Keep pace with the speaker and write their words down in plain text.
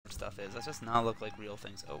stuff is. That does not look like real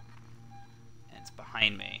things. Oh. And it's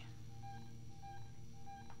behind me.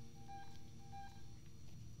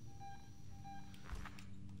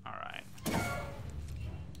 Alright.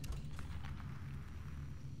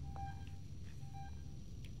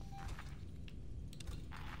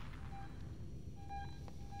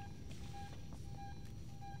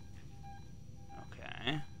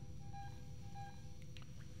 Okay.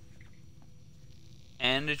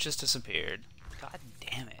 And it just disappeared. God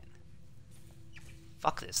damn it.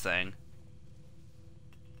 Fuck this thing.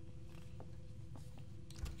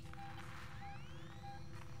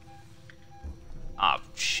 Oh,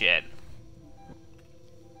 shit.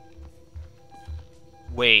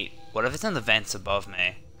 Wait, what if it's in the vents above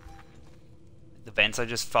me? The vents I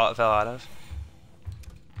just fell out of?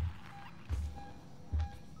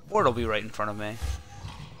 Or it'll be right in front of me.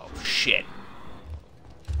 Oh, shit.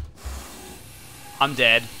 I'm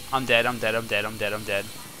dead. I'm dead, I'm dead, I'm dead, I'm dead, I'm dead.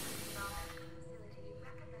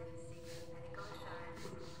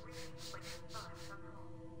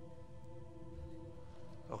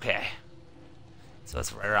 Okay. So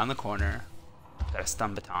that's right around the corner. Got a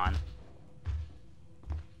stun baton.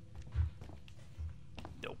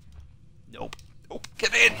 Nope. Nope. Nope.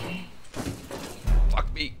 Get in!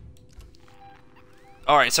 Fuck me.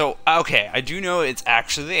 Alright, so, okay. I do know it's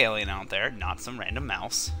actually the alien out there, not some random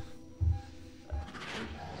mouse.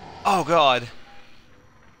 Oh, God.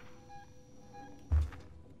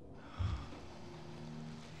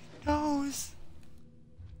 It knows.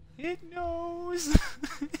 It knows. It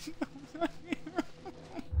knows I'm here.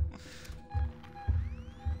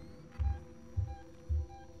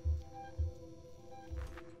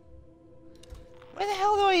 Where the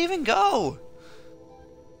hell do I even go?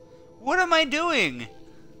 What am I doing?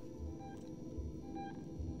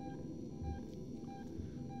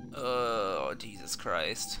 Oh, Jesus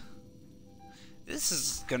Christ. This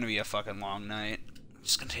is gonna be a fucking long night. I'm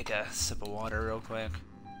just gonna take a sip of water real quick.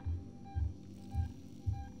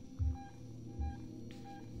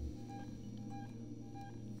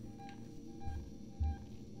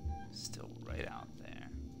 Still right out there.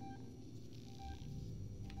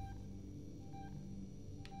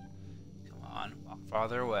 Come on, walk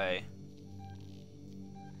farther away.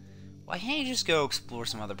 Why can't you just go explore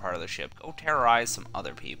some other part of the ship? Go terrorize some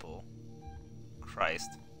other people.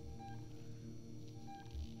 Christ.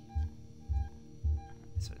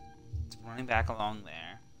 So it's running back along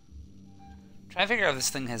there. Try to figure out if this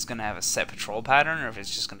thing is going to have a set patrol pattern or if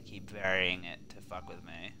it's just going to keep varying it to fuck with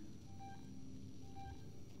me.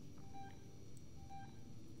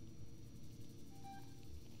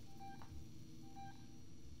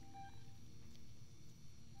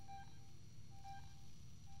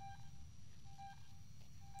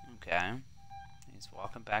 Okay. He's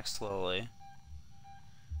walking back slowly.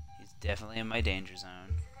 He's definitely in my danger zone.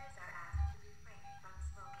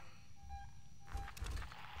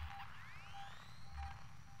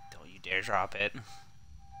 Don't you dare drop it.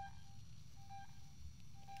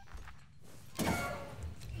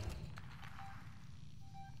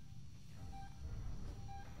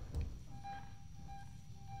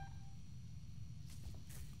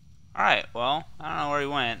 Alright, well, I don't know where he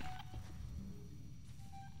went.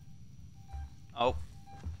 Oh.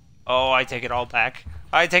 Oh, I take it all back.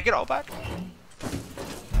 I take it all back.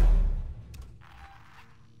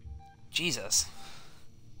 Jesus.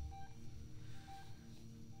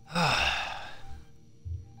 Let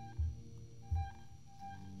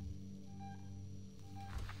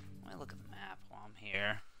me look at the map while I'm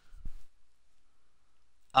here.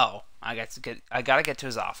 Oh, I gotta get to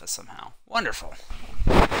his office somehow. Wonderful.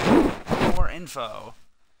 More info.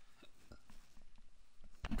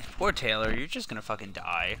 Poor Taylor, you're just gonna fucking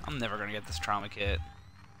die. I'm never gonna get this trauma kit.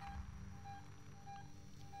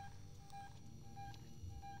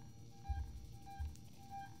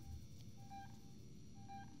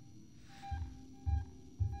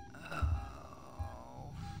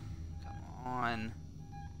 Oh, come on.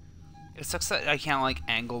 It sucks that I can't, like,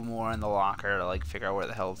 angle more in the locker to, like, figure out where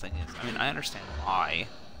the hell the thing is. I mean, I understand why,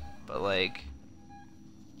 but, like,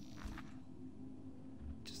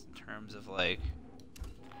 just in terms of, like,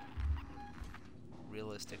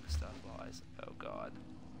 realistic stuff wise. Oh, God.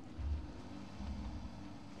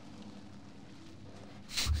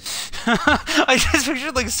 I just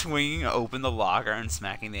pictured, like, swinging open the locker and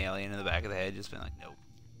smacking the alien in the back of the head, just being like, nope.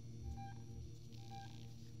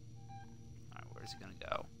 Alright, where's he gonna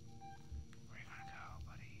go? Where are you gonna go,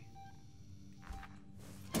 buddy?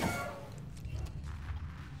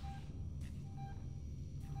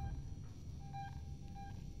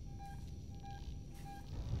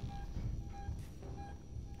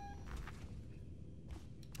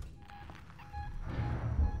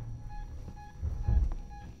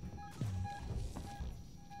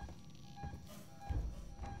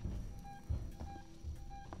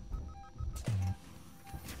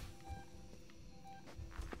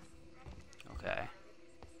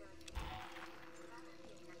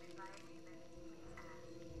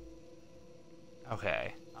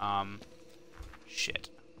 Okay. Shit.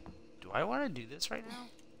 Do I want to do this right now?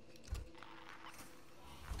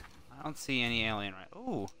 I don't see any alien right.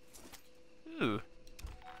 Ooh. Ooh.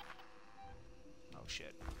 Oh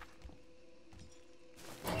shit.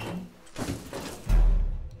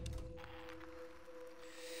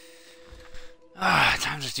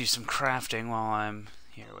 Time to do some crafting while I'm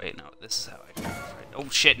here. Wait, no, this is how I craft. Right? Oh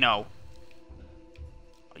shit, no.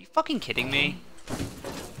 Are you fucking kidding me?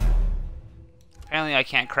 Apparently I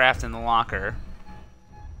can't craft in the locker.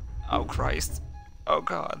 Oh Christ. Oh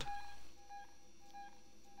God.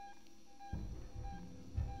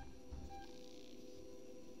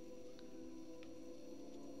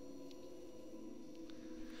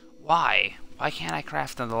 Why? Why can't I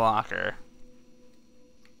craft in the locker?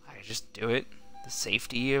 I just do it. The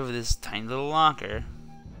safety of this tiny little locker.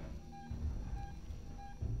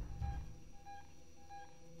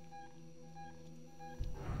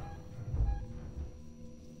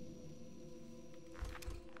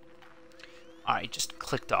 Alright, just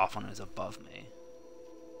clicked off when it was above me.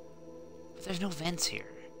 But there's no vents here,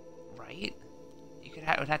 right? You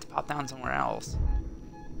would have to pop down somewhere else.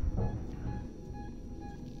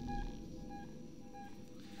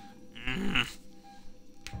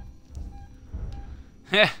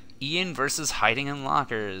 Ian versus hiding in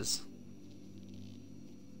lockers.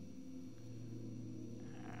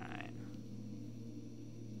 Alright.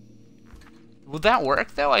 Would that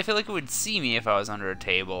work, though? I feel like it would see me if I was under a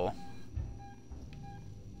table.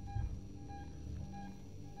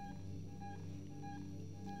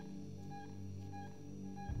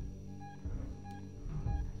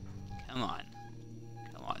 Come on.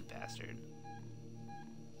 Come on, bastard.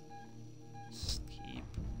 Just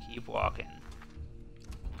keep walking.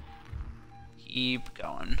 Keep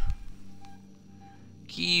going.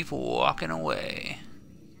 Keep walking away.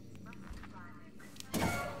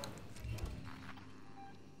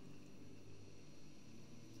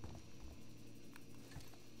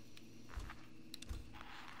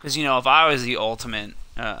 Because, you know, if I was the ultimate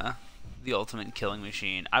killing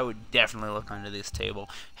machine, I would definitely look under this table.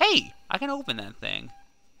 Hey, I can open that thing.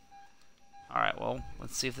 Alright, well,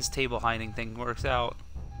 let's see if this table hiding thing works out.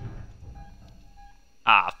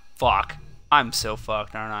 Ah, fuck. I'm so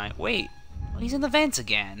fucked, aren't I? Wait, well, he's in the vents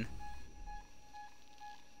again.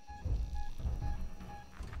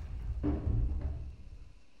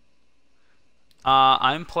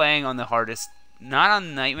 I'm playing on the hardest, not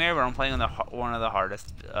on Nightmare, but I'm playing on the one of the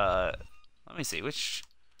hardest. Let me see, what's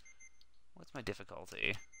my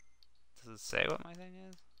difficulty? Does it say what my thing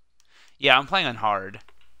is? Yeah, I'm playing on hard.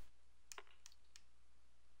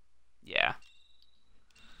 Yeah.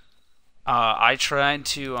 I tried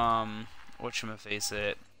to,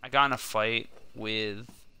 whatchamafaceit, I got in a fight with,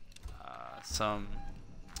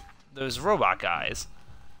 those robot guys.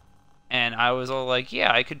 And I was all like,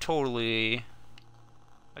 yeah, I could totally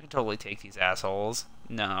take these assholes.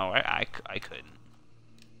 No, I couldn't.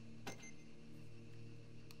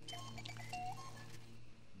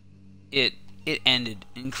 It ended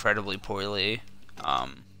incredibly poorly.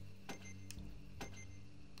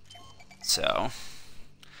 So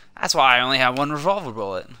that's why I only have one revolver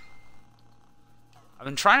bullet. I've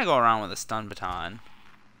been trying to go around with a stun baton.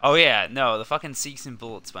 Oh yeah, no, the fucking Seeks and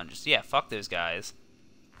bullet sponges. Yeah, fuck those guys.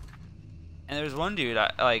 And there's one dude,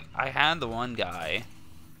 I had the one guy,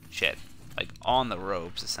 shit, like on the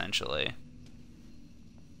ropes essentially.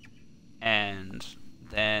 And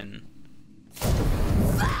then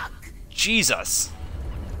fuck! Jesus.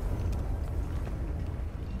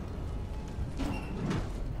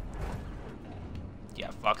 Yeah,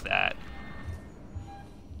 fuck that.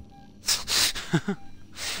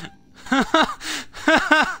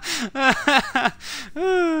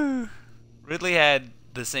 Ridley had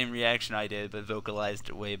the same reaction I did, but vocalized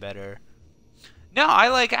it way better. No, I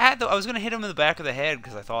was gonna hit him in the back of the head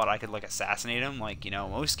because I thought I could like assassinate him, like, you know,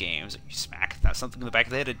 most games you smack something in the back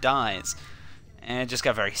of the head, it dies. And it just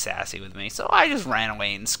got very sassy with me, so I just ran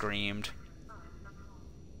away and screamed.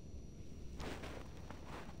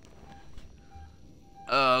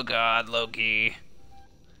 Oh god, Loki.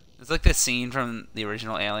 It's like this scene from the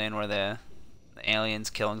original Alien where the alien's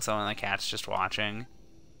killing someone and the cat's just watching.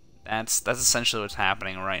 That's essentially what's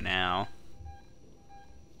happening right now.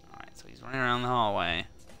 Alright, so he's running around the hallway.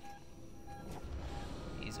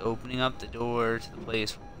 He's opening up the door to the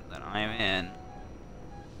place that I'm in.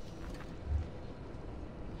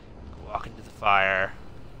 Go walk into the fire.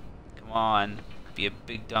 Come on. Be a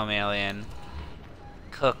big dumb alien.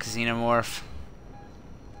 Cook, xenomorph.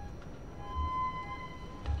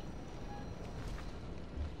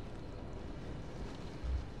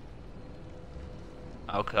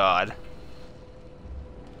 Oh god.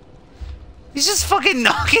 He's just fucking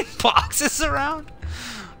knocking boxes around.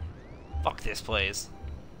 Fuck this place.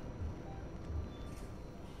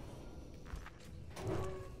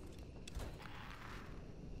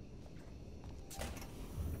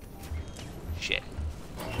 Shit.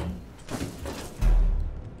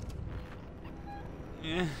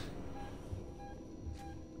 Yeah.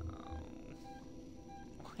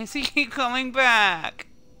 Why does he keep coming back?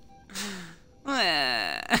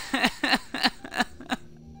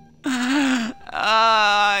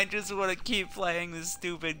 I just want to keep playing this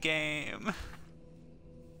stupid game.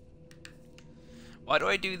 Why do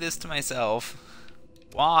I do this to myself?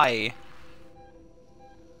 Why?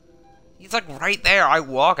 He's like right there. I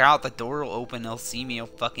walk out, the door will open, he'll see me, he'll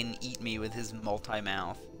fucking eat me with his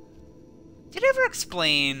multi-mouth. Did it ever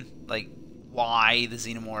explain, like, why the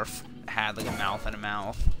Xenomorph had, like, a mouth and a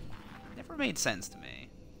mouth? Never made sense to me.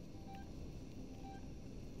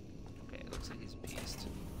 Okay, it looks like he's pieced.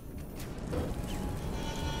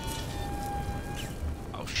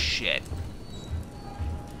 Oh, shit.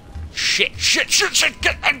 Shit, shit, shit, shit!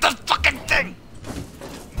 Get in the fucking thing!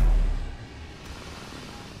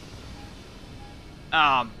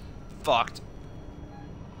 Fucked.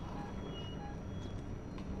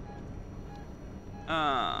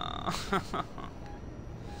 Oh,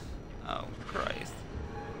 Christ.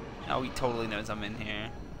 Oh, he totally knows I'm in here.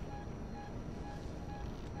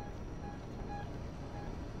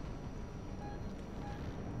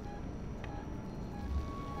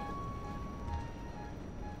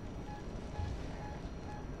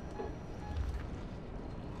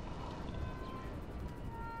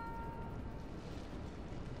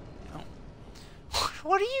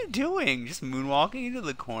 What are you doing? Just moonwalking into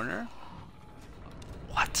the corner?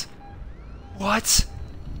 What? What?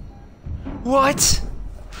 What?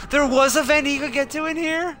 There was a vent he could get to in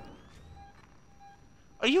here?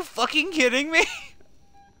 Are you fucking kidding me?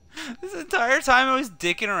 This entire time I was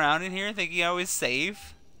dicking around in here thinking I was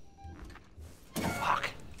safe. Fuck.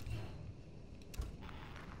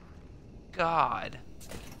 God.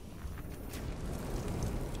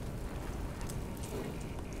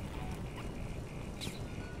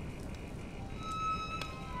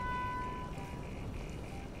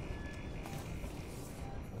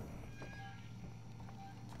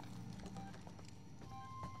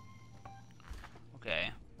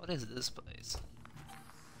 Okay, what is this place?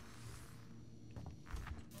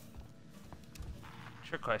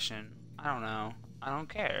 Trick question. I don't know. I don't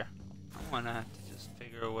care. I wanna have to just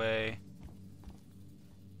figure a way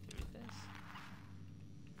to do this.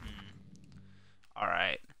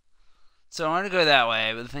 Alright. So I wanted to go that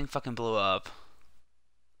way, but the thing fucking blew up.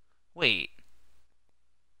 Wait.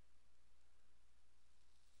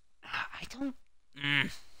 I don't...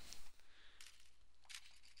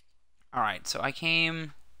 Alright, so I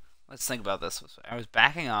came... Let's think about this. I was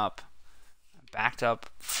backing up. I backed up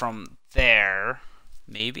from there.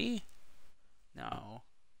 Maybe? No.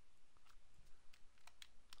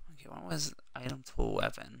 Okay, what was item to a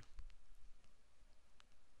weapon?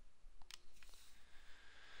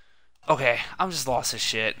 Okay, I'm just lost as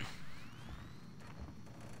shit.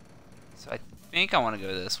 So I think I want to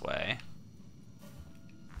go this way.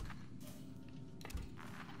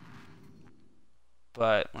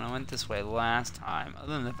 But when I went this way last time,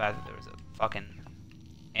 other than the fact that there was a fucking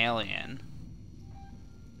alien...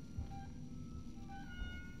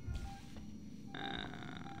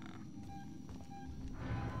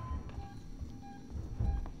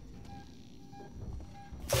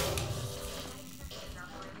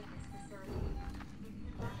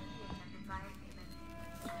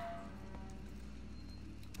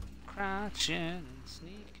 Crouching and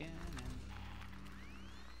sneaking and...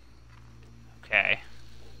 Okay.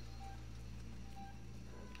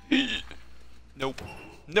 Nope.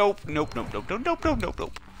 Nope, nope, nope, nope, nope, nope, nope, nope,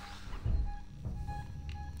 nope.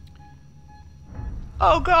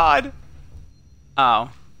 Oh, God!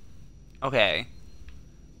 Oh. Okay.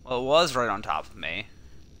 Well, it was right on top of me.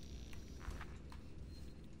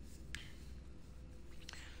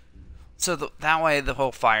 So that way the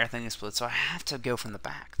whole fire thing is split, so I have to go from the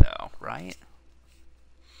back, though, right?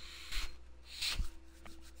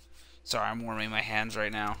 Sorry, I'm warming my hands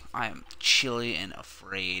right now. I am chilly and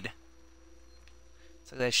afraid.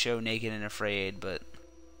 It's like that show, Naked and Afraid, but